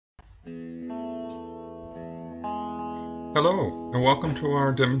Hello, and welcome to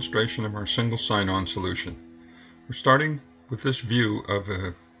our demonstration of our single sign-on solution. We're starting with this view of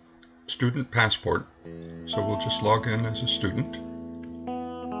a student passport, so we'll just log in as a student. And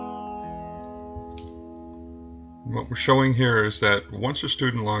what we're showing here is that once a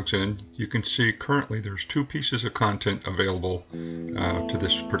student logs in, you can see currently there's two pieces of content available to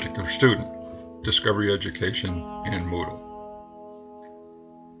this particular student: Discovery Education and Moodle.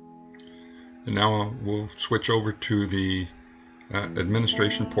 And now we'll switch over to the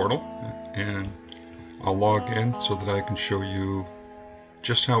administration portal, and I'll log in so that I can show you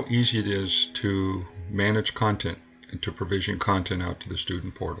just how easy it is to manage content and to provision content out to the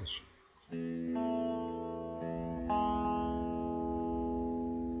student portals.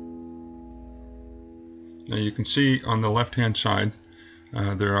 Now you can see on the left hand side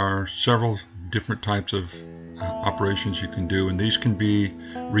there are several different types of operations you can do, and these can be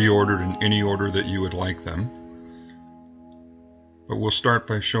reordered in any order that you would like them. But we'll start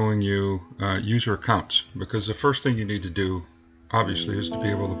by showing you user accounts, because the first thing you need to do obviously is to be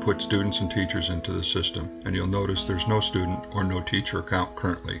able to put students and teachers into the system, and you'll notice there's no student or no teacher account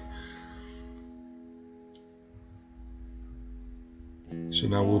currently. So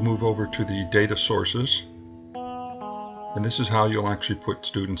now we'll move over to the data sources. And this is how you'll actually put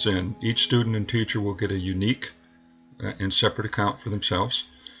students in. Each student and teacher will get a unique and separate account for themselves.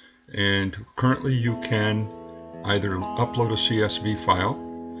 And currently you can either upload a CSV file,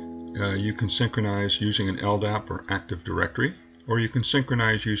 you can synchronize using an LDAP or Active Directory, or you can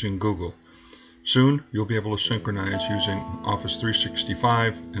synchronize using Google. Soon you'll be able to synchronize using Office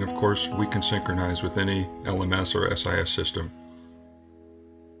 365, and of course we can synchronize with any LMS or SIS system.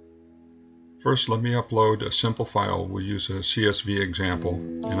 First, let me upload a simple file. We'll use a CSV example,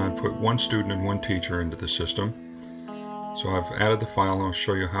 and I put one student and one teacher into the system. So I've added the file, and I'll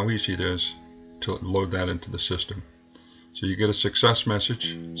show you how easy it is to load that into the system. So you get a success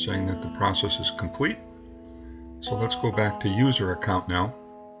message saying that the process is complete. So let's go back to user account now.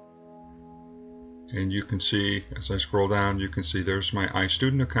 And you can see, as I scroll down, you can see there's my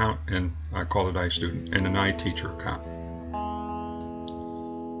iStudent account, and I call it iStudent, and an iTeacher account.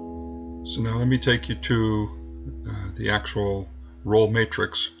 So now let me take you to the actual role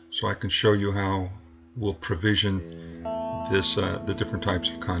matrix so I can show you how we'll provision this, the different types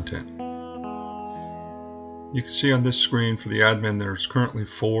of content. You can see on this screen for the admin there's currently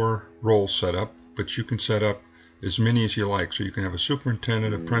 4 roles set up, but you can set up as many as you like. So you can have a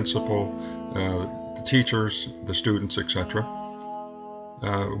superintendent, a principal, the teachers, the students, etc.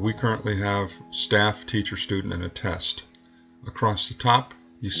 We currently have staff, teacher, student, and a test. Across the top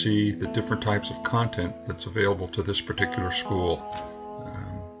you see the different types of content that's available to this particular school.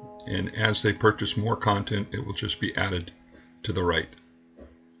 And as they purchase more content, it will just be added to the right.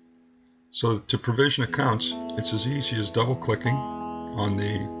 So to provision accounts, it's as easy as double-clicking on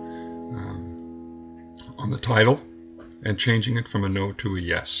the title and changing it from a no to a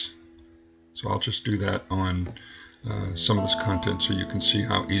yes. So I'll just do that on some of this content so you can see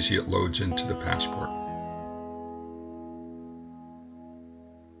how easy it loads into the passport.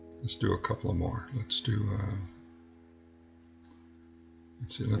 Let's do a couple of more. Let's do,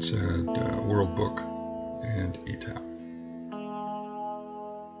 let's add World Book and ETAP.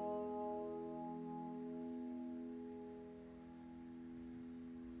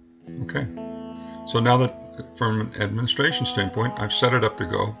 Okay, so now that from an administration standpoint, I've set it up to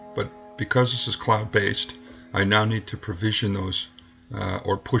go, but because this is cloud-based, I now need to provision those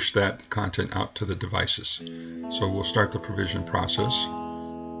or push that content out to the devices. So we'll start the provision process.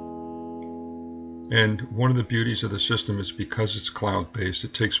 And one of the beauties of the system is because it's cloud-based,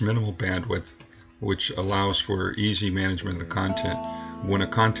 it takes minimal bandwidth, which allows for easy management of the content. When a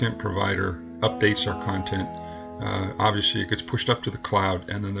content provider updates our content, obviously it gets pushed up to the cloud,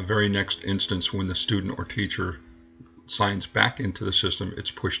 and then the very next instance when the student or teacher signs back into the system,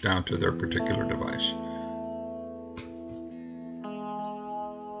 it's pushed down to their particular device.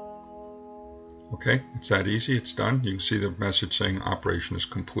 Okay, it's that easy, it's done. You can see the message saying operation is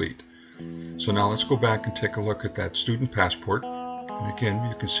complete. So now let's go back and take a look at that student passport. And again,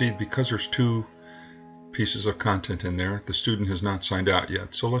 you can see because there's 2 pieces of content in there, the student has not signed out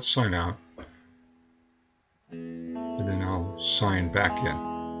yet. So let's sign out. And then I'll sign back in.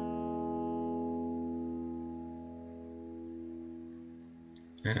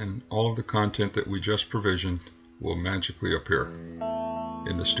 And all of the content that we just provisioned will magically appear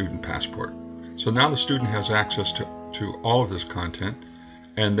in the student passport. So now the student has access to all of this content.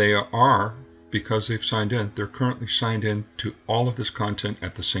 And they are, because they've signed in, they're currently signed in to all of this content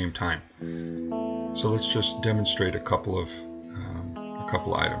at the same time. So let's just demonstrate a couple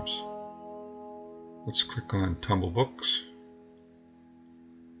items. Let's click on Tumble Books.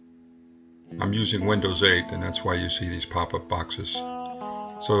 I'm using Windows 8, and that's why you see these pop-up boxes.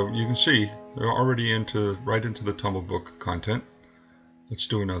 So you can see they're already right into the Tumble Book content. Let's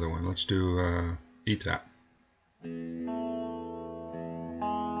do another one. Let's do ETAP.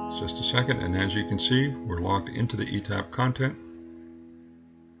 Just a second, and as you can see, we're logged into the ETAP content.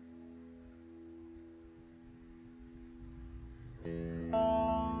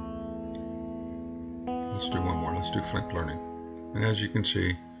 Let's do one more. Let's do Flink Learning. And as you can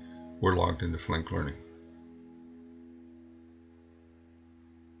see, we're logged into Flink Learning.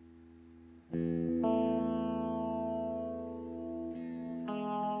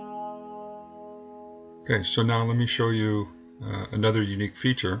 Okay, so now let me show you another unique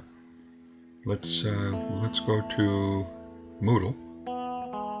feature. Let's go to Moodle,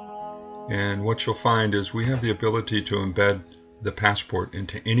 and what you'll find is we have the ability to embed the passport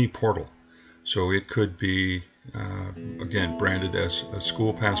into any portal. So it could be again branded as a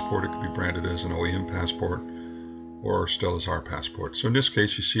school passport, it could be branded as an OEM passport, or still as our passport. So in this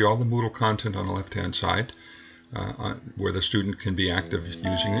case, you see all the Moodle content on the left hand side where the student can be active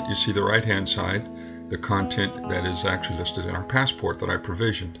using it. You see the right hand side, the content that is actually listed in our passport that I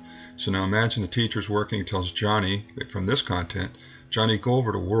provisioned. So now imagine the teacher's working, tells Johnny from this content, Johnny, go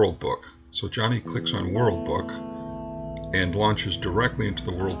over to World Book. So Johnny clicks on World Book and launches directly into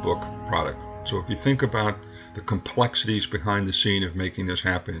the World Book product. So if you think about the complexities behind the scene of making this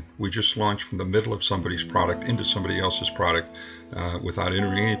happen, we just launched from the middle of somebody's product into somebody else's product without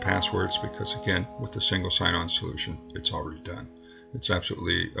entering any passwords, because again, with the single sign-on solution, it's already done. It's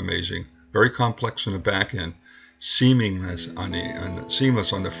absolutely amazing. Very complex in the back end, seamless on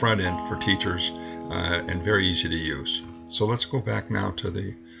the front end for teachers, and very easy to use. So let's go back now to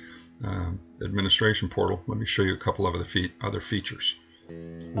the administration portal. Let me show you a couple of other features.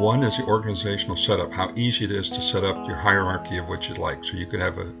 One is the organizational setup, how easy it is to set up your hierarchy of what you'd like. So you could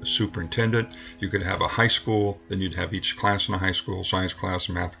have a superintendent, you could have a high school, then you'd have each class in a high school, science class,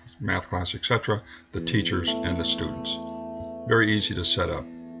 math class, etc., the teachers and the students. Very easy to set up.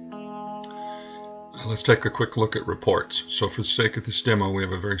 Let's take a quick look at reports. So for the sake of this demo, we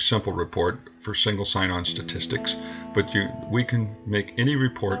have a very simple report for single sign-on statistics, but we can make any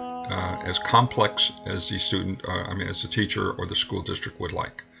report as complex as the student, as the teacher or the school district would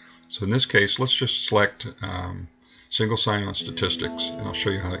like. So in this case, let's just select single sign-on statistics, and I'll show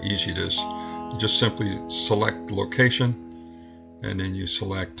you how easy it is. You just simply select location, and then you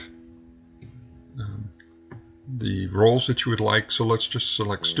select the roles that you would like. So let's just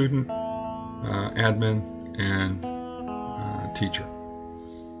select student, admin, and teacher.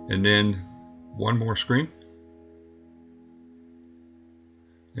 And then one more screen,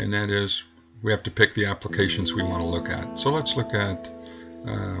 and that is we have to pick the applications we want to look at. So let's look at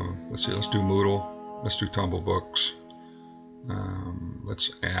let's do Moodle, let's do Tumble Books,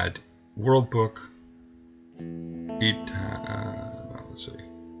 let's add World Book, let's see,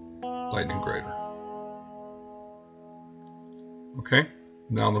 Lightning Grader. Okay,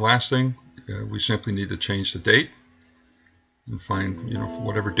 now the last thing, we simply need to change the date and find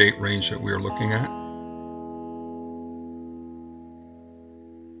whatever date range that we are looking at.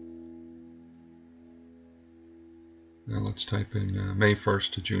 Now let's type in May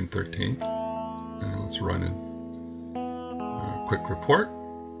 1st to June 13th, and let's run a quick report.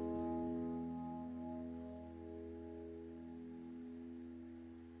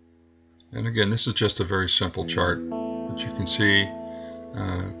 And again, this is just a very simple chart, but you can see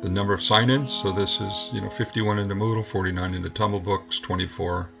the number of sign-ins. So this is 51 into Moodle, 49 into Tumble Books,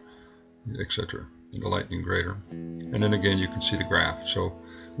 24, etc. into Lightning Grader. And then again, you can see the graph. So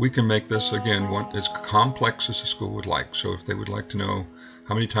we can make this again as complex as the school would like. So if they would like to know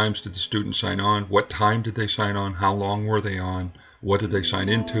how many times did the student sign on, what time did they sign on, how long were they on, what did they sign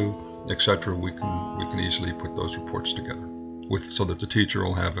into, etc., we can easily put those reports together so that the teacher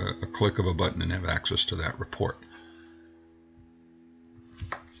will have a click of a button and have access to that report.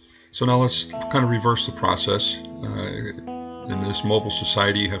 So now let's kind of reverse the process. In this mobile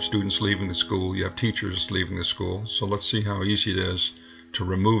society, you have students leaving the school, you have teachers leaving the school. So let's see how easy it is to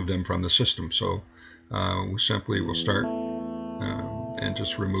remove them from the system. So we simply will start and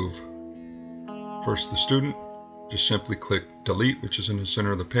just remove first the student. Just simply click delete, which is in the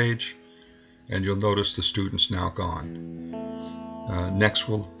center of the page, and you'll notice the student's now gone. Next,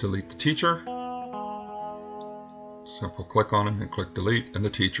 we'll delete the teacher. Simple click on him and click delete, and the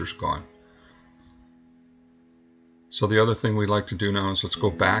teacher's gone. So the other thing we'd like to do now is let's go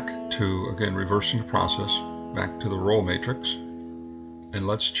back to, again, reversing the process, back to the role matrix, and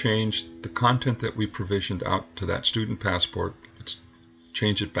let's change the content that we provisioned out to that student passport.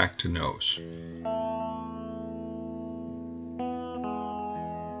 change it back to nose.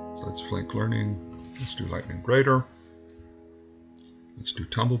 So that's Flink Learning. Let's do Lightning Grader. Let's do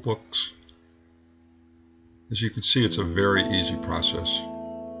Tumble Books. As you can see, it's a very easy process.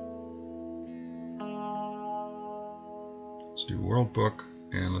 Let's do World Book,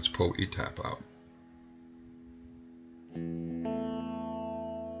 and let's pull eTap out.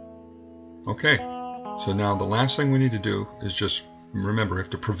 Okay, so now the last thing we need to do is just remember, we have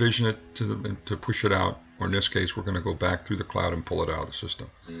to provision it to push it out, or in this case, we're going to go back through the cloud and pull it out of the system.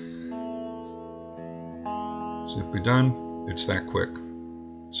 Simply done. It's that quick.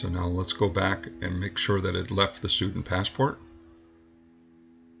 So now let's go back and make sure that it left the student passport.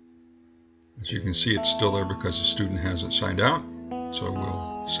 As you can see, it's still there because the student hasn't signed out. So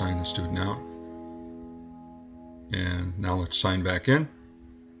we'll sign the student out. And now let's sign back in.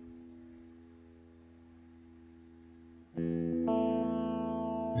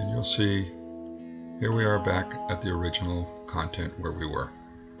 And you'll see, here we are back at the original content where we were,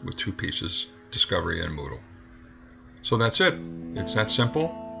 with two pieces, Discovery and Moodle. So that's it. It's that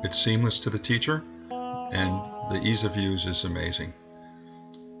simple. It's seamless to the teacher, and the ease of use is amazing.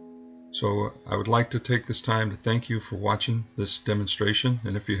 So I would like to take this time to thank you for watching this demonstration,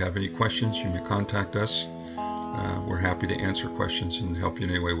 and if you have any questions, you may contact us. We're happy to answer questions and help you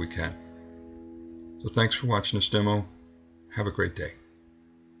in any way we can. So thanks for watching this demo. Have a great day.